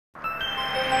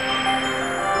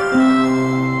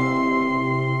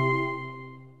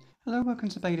Hello, welcome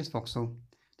to Baylis Vauxhall.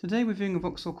 Today we're viewing a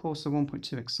Vauxhall Corsa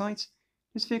 1.2 Excite.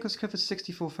 This vehicle's covered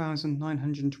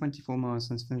 64,924 miles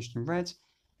and is finished in red.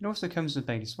 It also comes with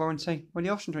a Baylis warranty, with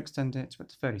the option to extend it to up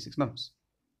to 36 months.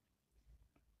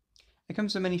 It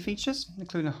comes with many features,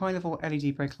 including a high-level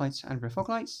LED brake lights and rear fog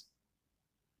lights,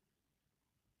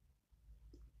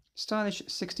 stylish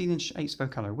 16-inch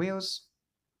 8-spoke alloy wheels,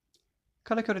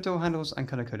 colour-coded door handles and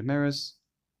colour-coded mirrors,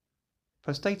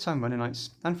 plus daytime running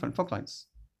lights and front fog lights.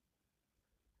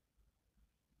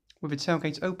 With the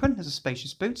tailgate open, there's a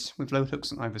spacious boot with load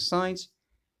hooks on either side.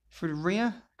 Through the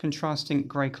rear, contrasting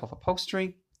grey cloth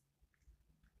upholstery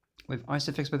with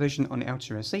ISOFIX provision on the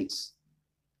outer rear seats.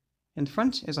 In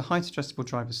front is a height adjustable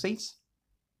driver's seat.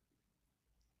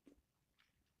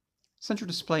 Central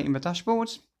display in the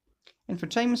dashboard.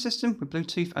 Infotainment system with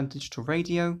Bluetooth and digital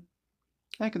radio.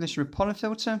 Air conditioner with pollen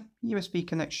filter, USB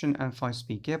connection and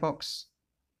 5-speed gearbox.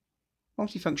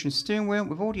 Multifunction steering wheel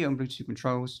with audio and Bluetooth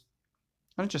controls.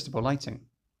 And adjustable lighting.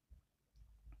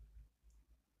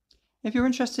 If you're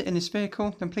interested in this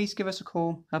vehicle, then please give us a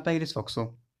call at Baylis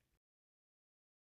Vauxhall.